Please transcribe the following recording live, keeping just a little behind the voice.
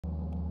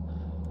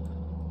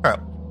All right,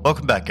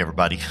 welcome back,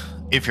 everybody.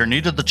 If you're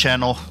new to the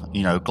channel,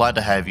 glad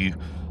to have you.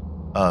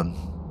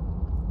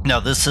 Now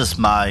this is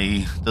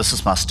my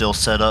steel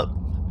setup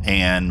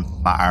and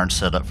my iron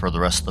setup for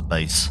the rest of the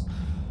base.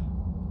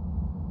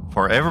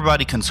 For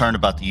everybody concerned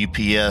about the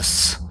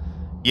UPS,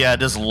 yeah,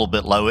 it is a little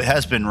bit low. It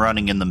has been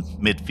running in the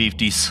mid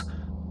 50s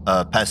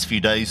past few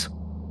days.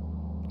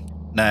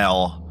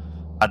 Now,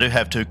 I do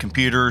have two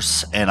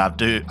computers, and I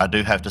do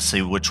have to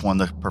see which one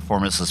the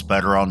performance is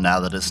better on now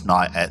that it's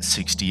not at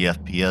 60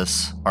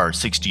 FPS or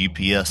 60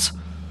 UPS.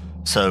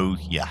 So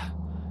yeah.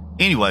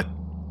 Anyway,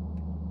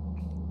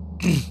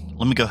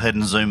 let me go ahead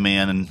and zoom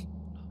in and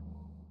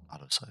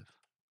autosave.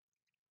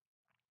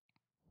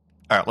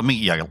 All right, let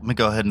me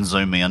go ahead and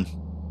zoom in,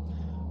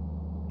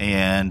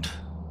 and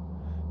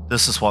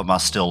this is what my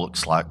steel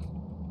looks like.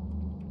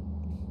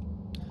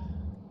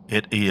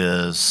 It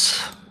is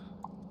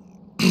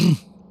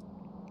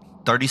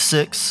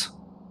 36.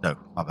 No,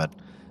 my bad.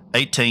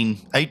 18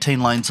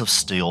 lanes of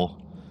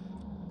steel,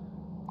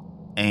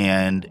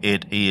 and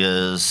it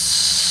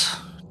is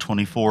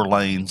 24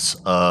 lanes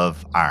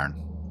of iron.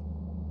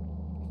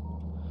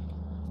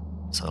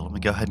 So let me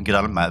go ahead and get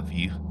out of map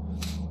view.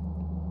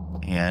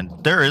 And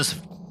there's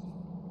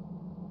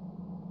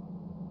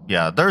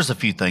a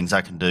few things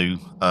I can do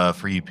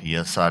for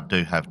UPS I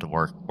do have to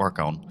work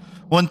on.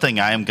 One thing,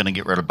 I am going to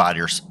get rid of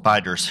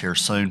biters here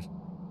soon,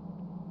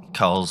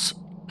 because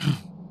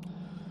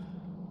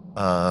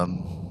I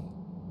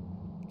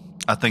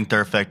think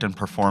they're affecting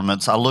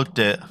performance. I looked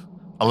at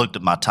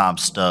my time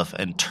stuff,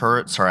 and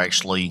turrets are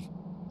actually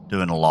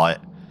doing a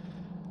lot,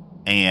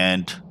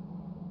 and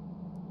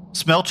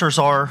smelters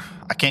are.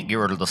 I can't get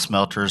rid of the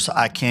smelters.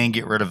 I can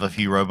get rid of a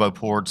few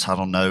roboports. I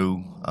don't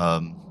know,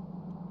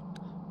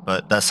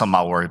 but that's something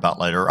I'll worry about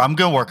later. I'm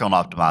going to work on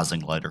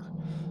optimizing later.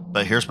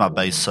 But here's my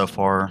base so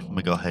far. Let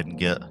me go ahead and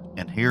get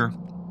in here.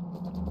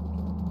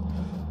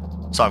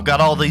 So I've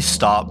got all these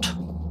stopped.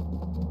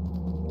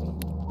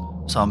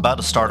 So I'm about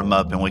to start them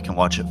up, and we can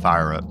watch it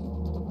fire up.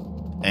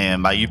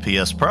 And my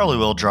UPS probably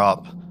will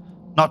drop.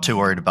 Not too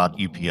worried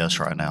about UPS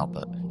right now,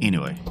 but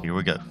anyway, here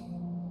we go.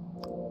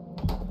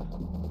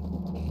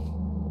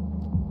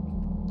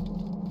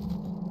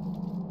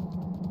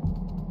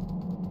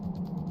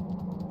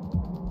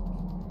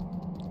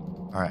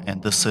 All right,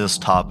 and this is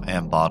top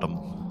and bottom.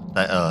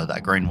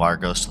 That green wire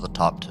goes to the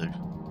top too.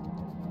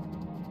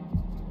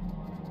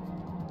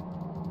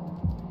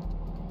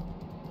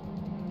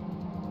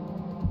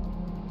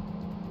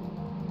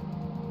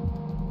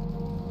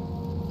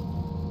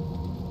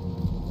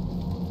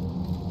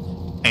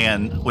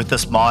 And with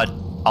this mod,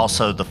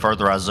 also, the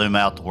further I zoom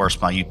out, the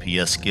worse my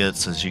UPS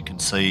gets. As you can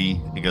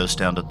see, it goes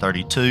down to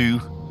 32.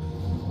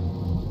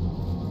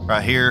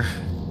 Right here,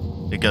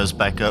 it goes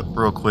back up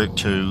real quick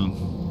to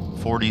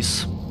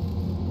 40s.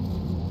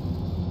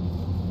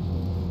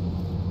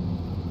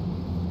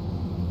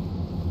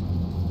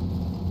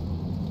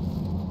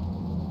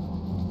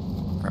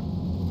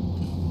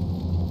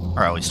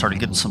 All right, we started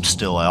getting some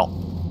steel out.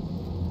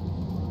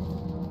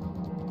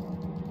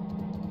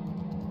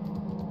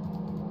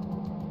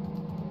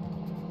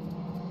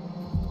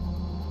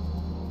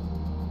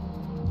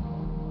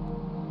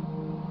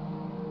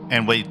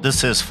 And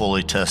this is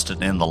fully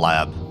tested in the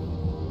lab.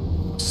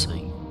 Let's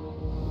see.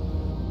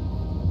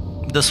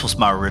 This was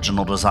my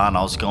original design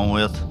I was going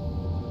with.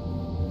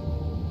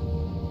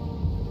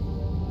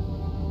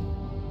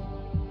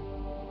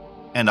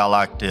 And I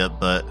liked it,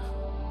 but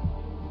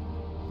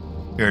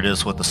here it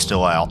is with the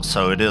steel out.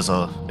 So it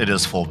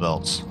is full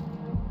belts.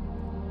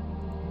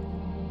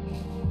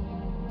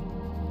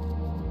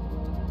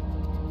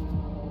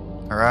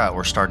 All right,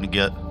 we're starting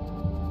to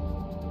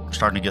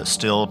get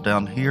steel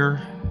down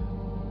here.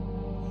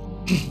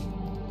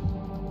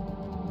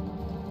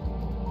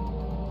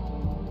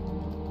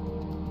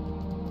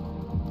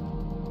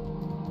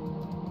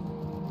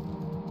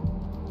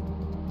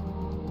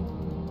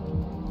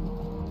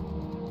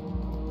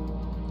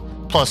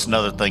 Plus,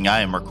 another thing, I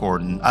am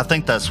recording. I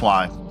think that's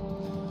why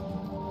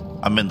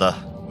I'm in the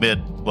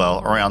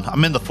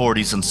I'm in the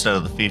 40s instead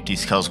of the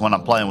 50s, because when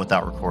I'm playing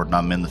without recording,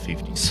 I'm in the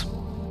 50s.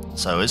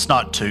 So it's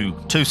not too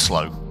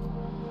slow.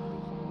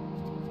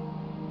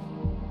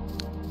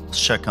 Let's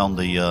check on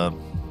the,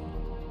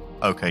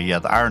 okay, yeah,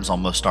 the iron's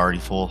almost already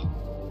full.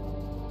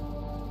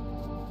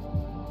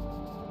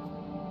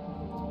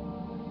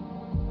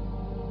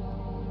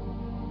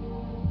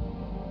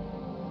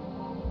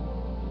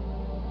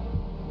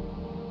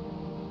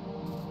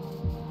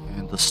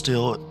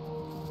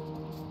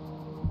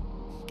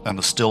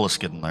 The steel is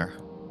getting there.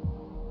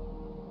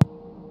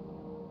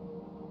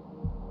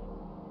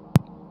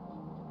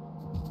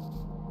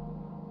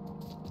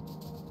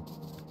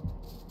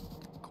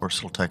 Of course,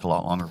 it'll take a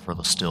lot longer for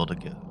the steel to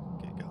get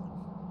going.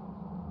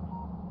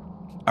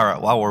 All right,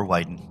 while we're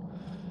waiting,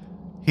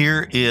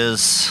 here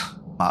is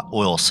my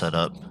oil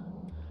setup.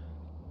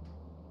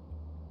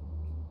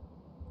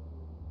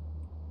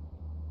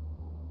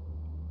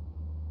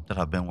 That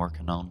I've been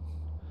working on.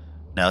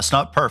 Now, it's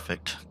not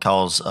perfect,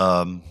 because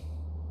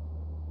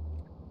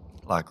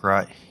like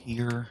right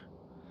here,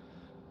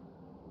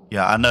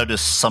 Yeah, I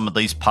noticed some of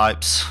these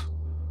pipes,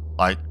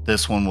 like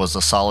this one was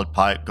a solid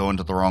pipe going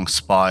to the wrong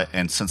spot,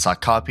 and since I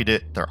copied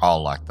it, they're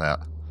all like that.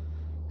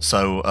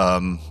 So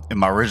in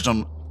my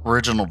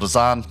original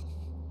design,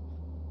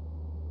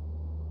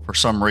 for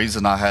some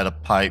reason I had a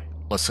pipe.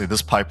 Let's see,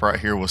 this pipe right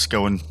here was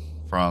going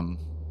from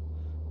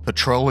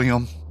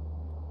petroleum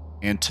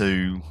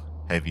into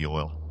heavy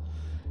oil.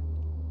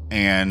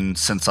 And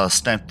since I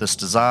stamped this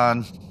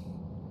design,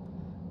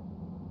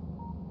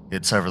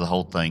 it's over the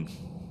whole thing.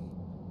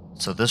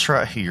 So this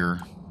right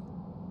here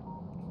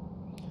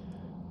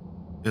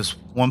is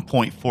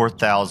 1.4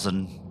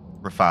 thousand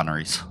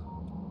refineries.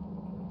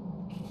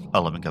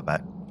 Oh, let me go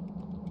back.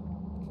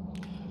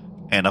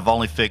 And I've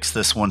only fixed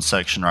this one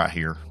section right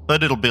here,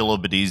 but it'll be a little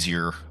bit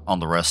easier on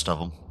the rest of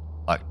them.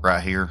 Like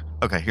right here.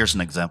 Okay, here's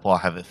an example. I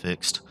have it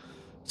fixed.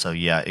 So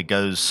yeah, it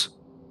goes...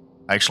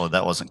 Actually,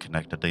 that wasn't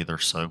connected either,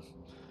 so...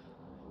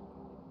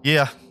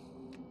 Yeah.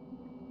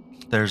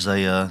 There's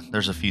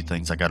a few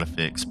things I gotta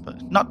fix,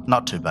 but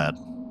not too bad.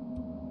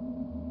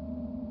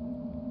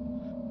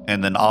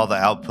 And then all the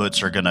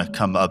outputs are gonna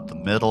come up the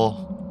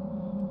middle.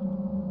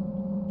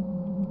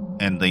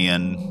 And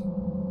then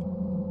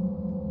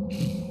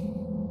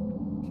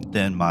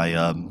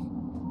my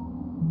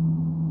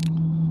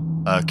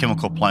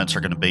chemical plants are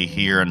going to be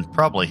here and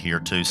probably here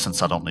too,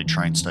 since I don't need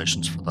train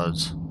stations for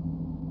those.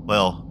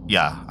 Well,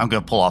 yeah, I'm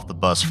going to pull off the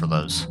bus for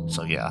those.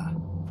 So yeah,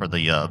 for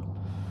the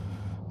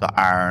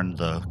iron,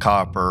 the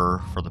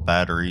copper, for the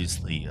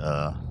batteries,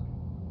 the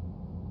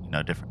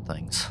different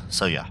things.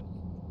 So yeah.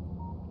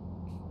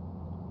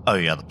 Oh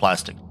yeah, the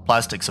plastic.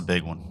 Plastic's a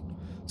big one.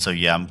 So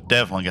yeah, I'm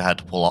definitely gonna have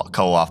to pull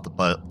coal off the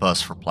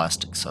bus for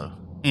plastic. So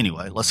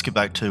anyway, let's get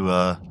back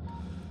to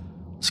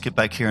let's get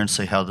back here and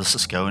see how this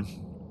is going.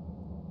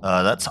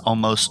 That's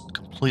almost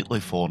completely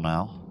full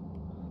now,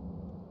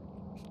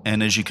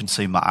 and as you can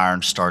see, my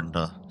iron's starting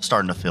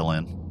to fill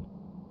in.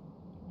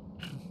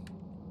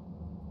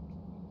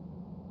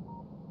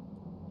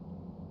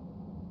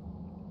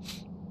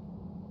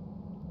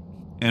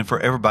 And for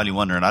everybody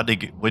wondering,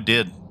 we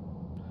did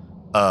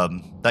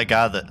that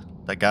guy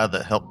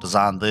that helped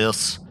design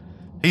this,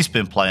 he's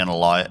been playing a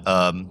lot.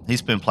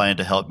 He's been playing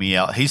to help me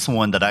out. He's the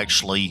one that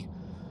actually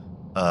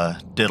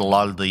did a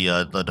lot of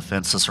the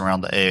defenses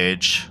around the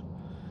edge,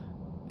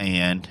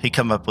 and he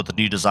came up with a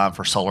new design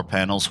for solar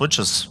panels, which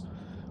is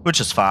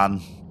fine.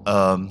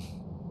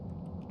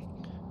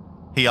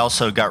 He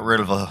also got rid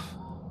of a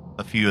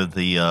few of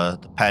the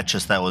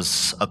patches that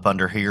was up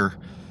under here.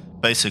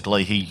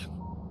 Basically,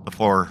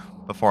 before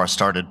I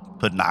started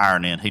putting the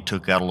iron in, he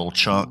took out a little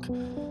chunk,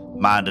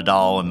 mined it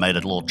all, and made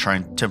a little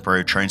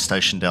temporary train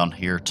station down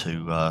here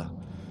to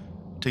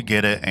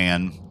get it.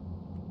 And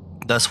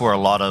that's where a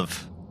lot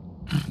of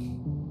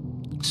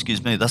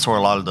that's where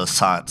a lot of the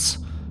science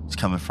is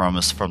coming from,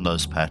 is from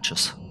those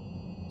patches.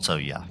 So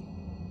yeah.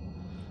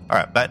 All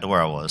right, back to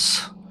where I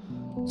was.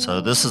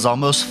 So this is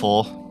almost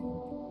full,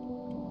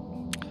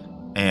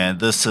 and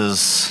this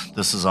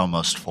is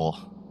almost full.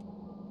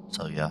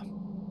 So yeah.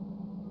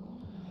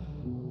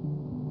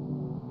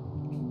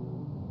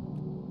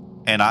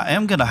 And I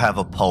am gonna have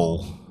a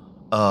poll.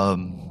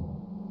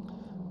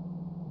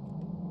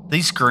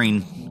 These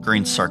green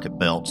circuit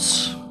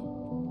belts.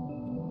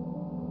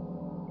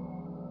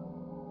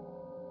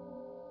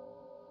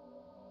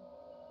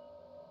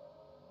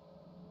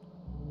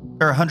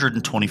 They're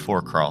 124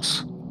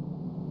 across.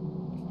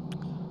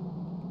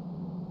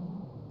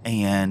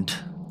 And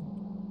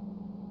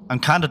I'm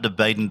kind of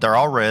debating, they're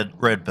all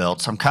red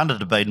belts. I'm kind of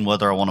debating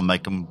whether I want to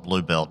make them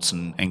blue belts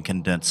and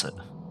condense it.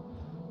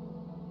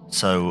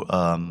 So,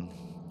 I'm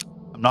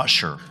not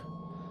sure.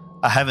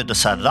 I haven't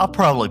decided. I'll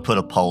probably put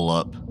a poll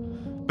up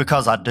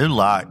because I do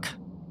like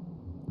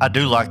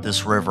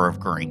this river of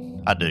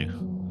green. I do.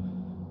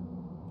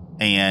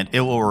 And it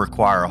will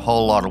require a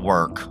whole lot of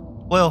work.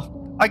 Well,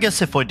 I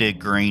guess if we did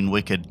green,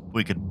 blue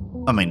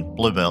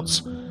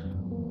belts.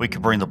 We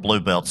could bring the blue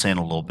belts in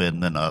a little bit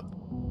and then up.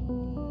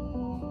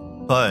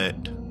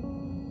 But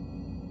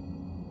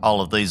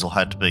all of these will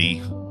have to be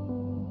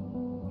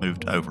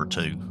moved over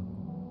too.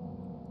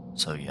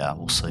 So yeah,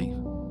 we'll see.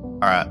 All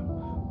right,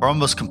 we're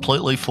almost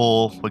completely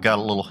full. We got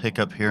a little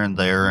hiccup here and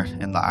there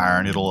in the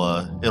iron.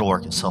 It'll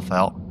work itself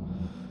out.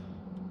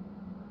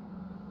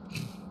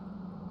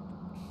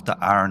 The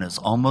iron is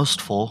almost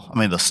full. I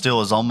mean, the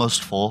steel is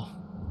almost full.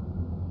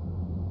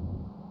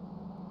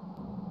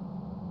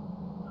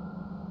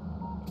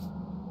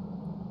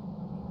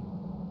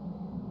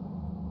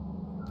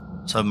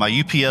 So my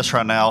UPS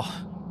right now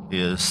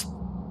is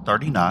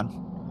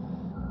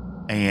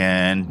 39,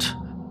 and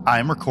I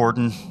am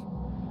recording,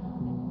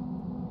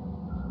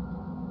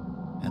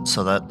 and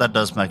so that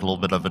does make a little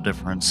bit of a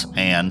difference.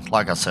 And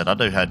like I said, I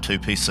do have two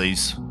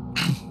PCs.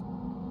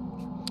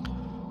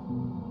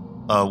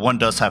 One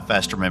does have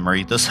faster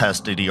memory. This has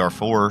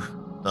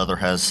DDR4. The other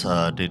has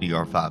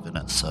DDR5 in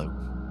it. So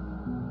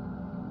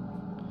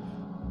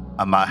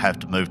I might have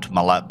to move to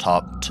my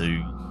laptop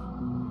to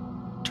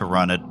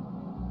run it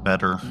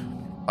better.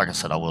 Like I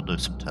said, I will do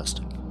some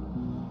testing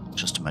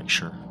just to make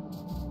sure.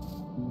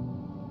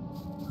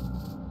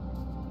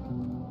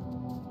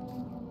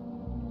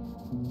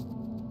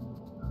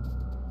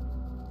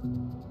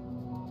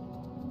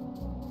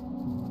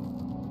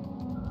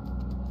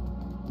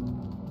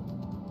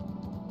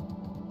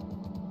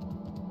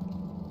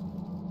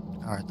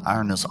 Alright, the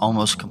iron is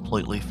almost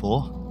completely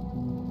full.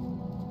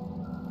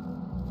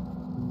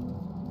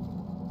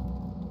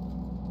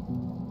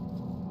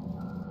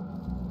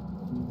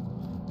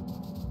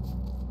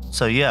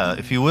 So yeah,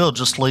 if you will,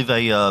 just leave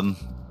a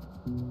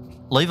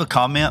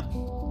comment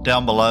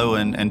down below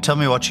and tell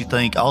me what you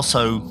think.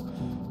 Also,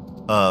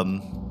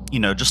 you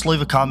know, just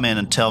leave a comment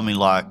and tell me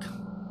like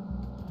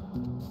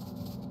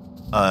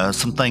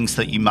some things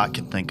that you might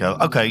can think of.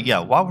 Okay, yeah,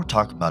 while we're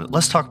talking about it,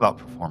 let's talk about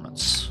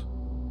performance.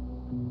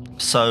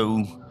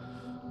 So,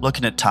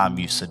 looking at time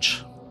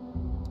usage.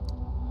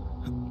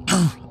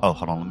 Oh,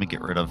 hold on, let me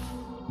get rid of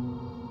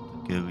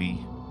the GUI.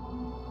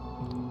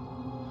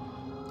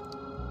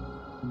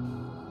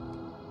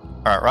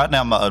 Alright, right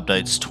now my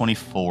update's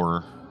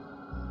 24.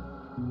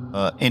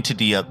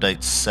 Entity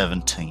update's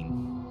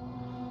 17.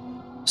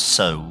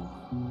 So,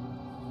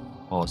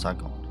 what was I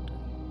going to do?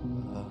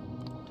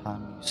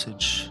 Time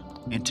usage,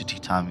 entity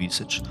time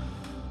usage.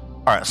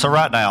 Alright, so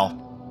right now,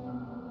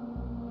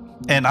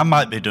 and I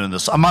might be doing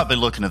this, I might be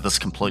looking at this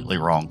completely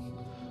wrong.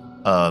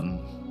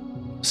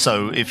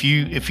 So if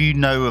you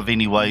know of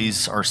any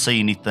ways or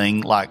see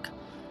anything like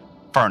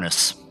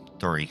furnace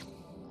 3.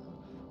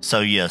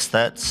 So yes,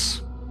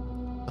 that's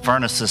the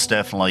furnace is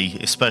definitely,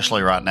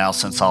 especially right now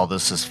since all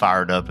this is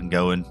fired up and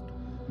going,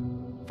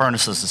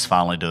 furnaces is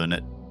finally doing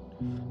it.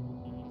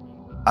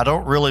 I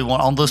don't really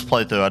want, on this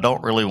playthrough, I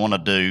don't really want to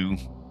do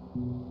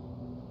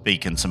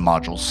beacons and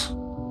modules.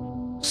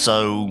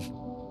 So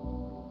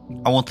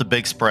I want the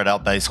big spread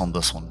out base on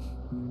this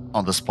one,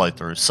 on this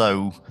playthrough.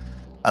 So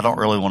I don't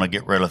really want to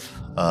get rid of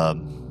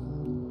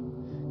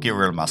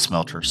my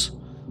smelters.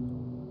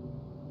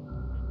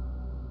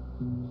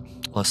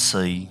 Let's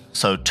see.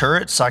 So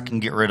turrets, I can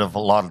get rid of a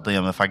lot of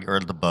them if I get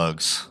rid of the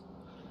bugs.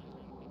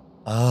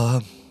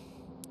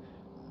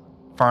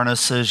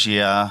 Furnaces,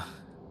 yeah.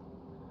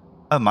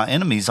 Oh, my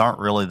enemies aren't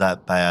really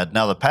that bad.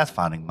 Now the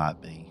pathfinding might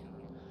be.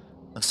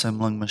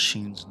 Assembling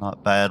machines,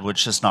 not bad,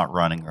 which is not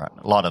running right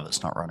now. A lot of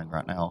it's not running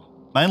right now.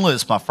 Mainly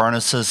it's my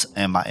furnaces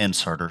and my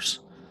inserters.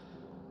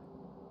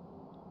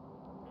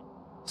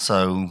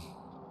 So,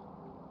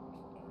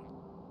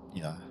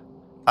 yeah,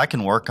 I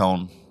can work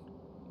on,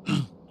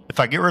 if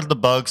I get rid of the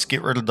bugs,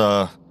 get rid of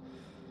the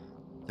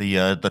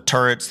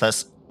turrets,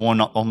 that's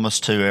 1,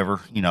 almost 2 ever,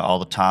 you know, all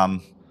the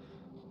time.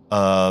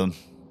 My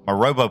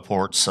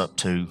RoboPort's up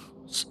to,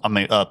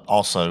 up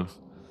also.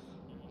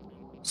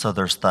 So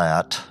there's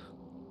that.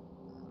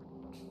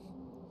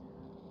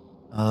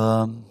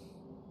 And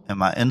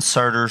my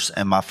inserters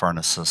and my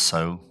furnaces,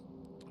 so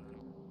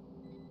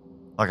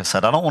like I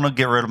said, I don't want to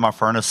get rid of my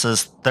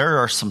furnaces. There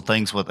are some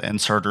things with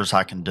inserters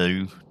I can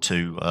do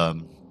to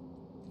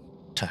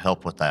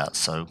help with that.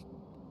 So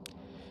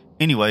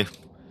anyway,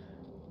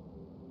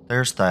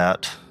 there's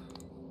that.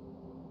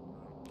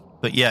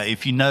 But yeah,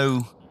 if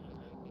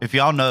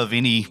y'all know of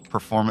any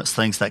performance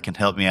things that can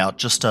help me out,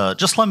 just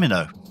let me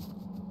know.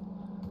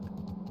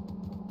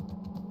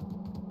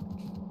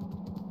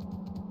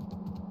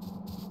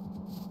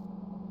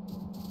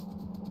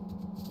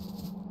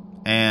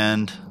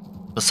 And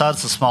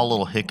besides the small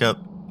little hiccup,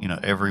 you know,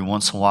 every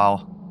once in a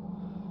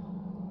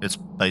while, it's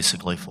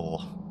basically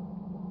full.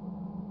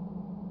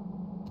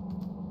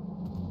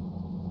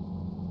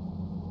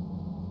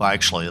 Well,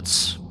 actually,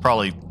 it's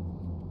probably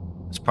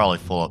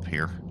full up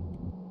here.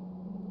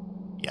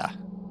 Yeah,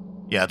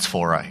 it's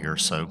full right here.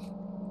 So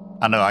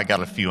I know I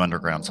got a few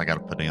undergrounds I got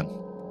to put in.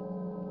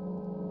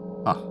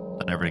 Huh?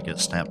 That never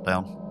gets stamped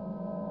down.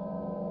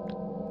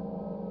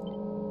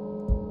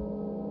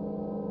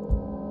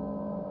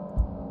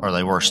 Or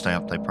they were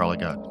stamped, they probably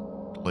got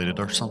deleted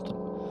or something.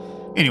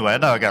 Anyway, I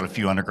know I got a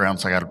few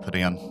undergrounds I got to put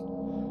in.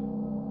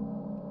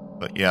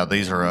 But yeah,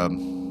 these are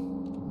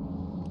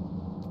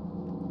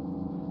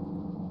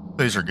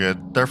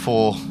good. They're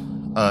full,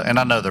 and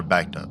I know they're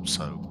backed up.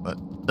 So, but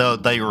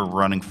they were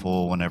running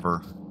full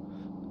whenever.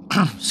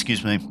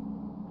 Excuse me.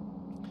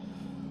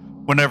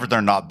 Whenever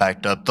they're not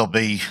backed up, they'll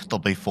be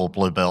full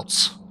blue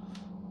belts.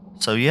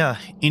 So yeah.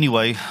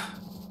 Anyway.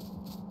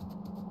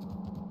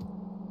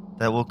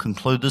 That will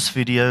conclude this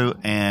video,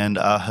 and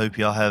I hope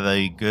y'all have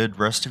a good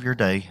rest of your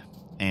day.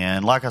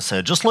 And like I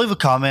said, just leave a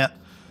comment.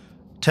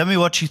 Tell me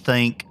what you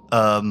think.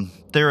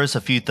 There is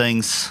a few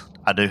things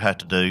I do have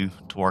to do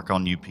to work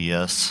on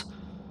UPS.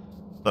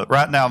 But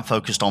right now I'm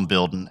focused on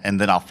building,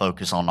 and then I'll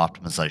focus on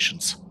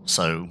optimizations.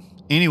 So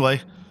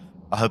anyway,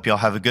 I hope y'all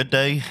have a good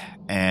day,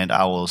 and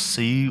I will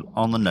see you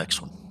on the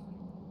next one.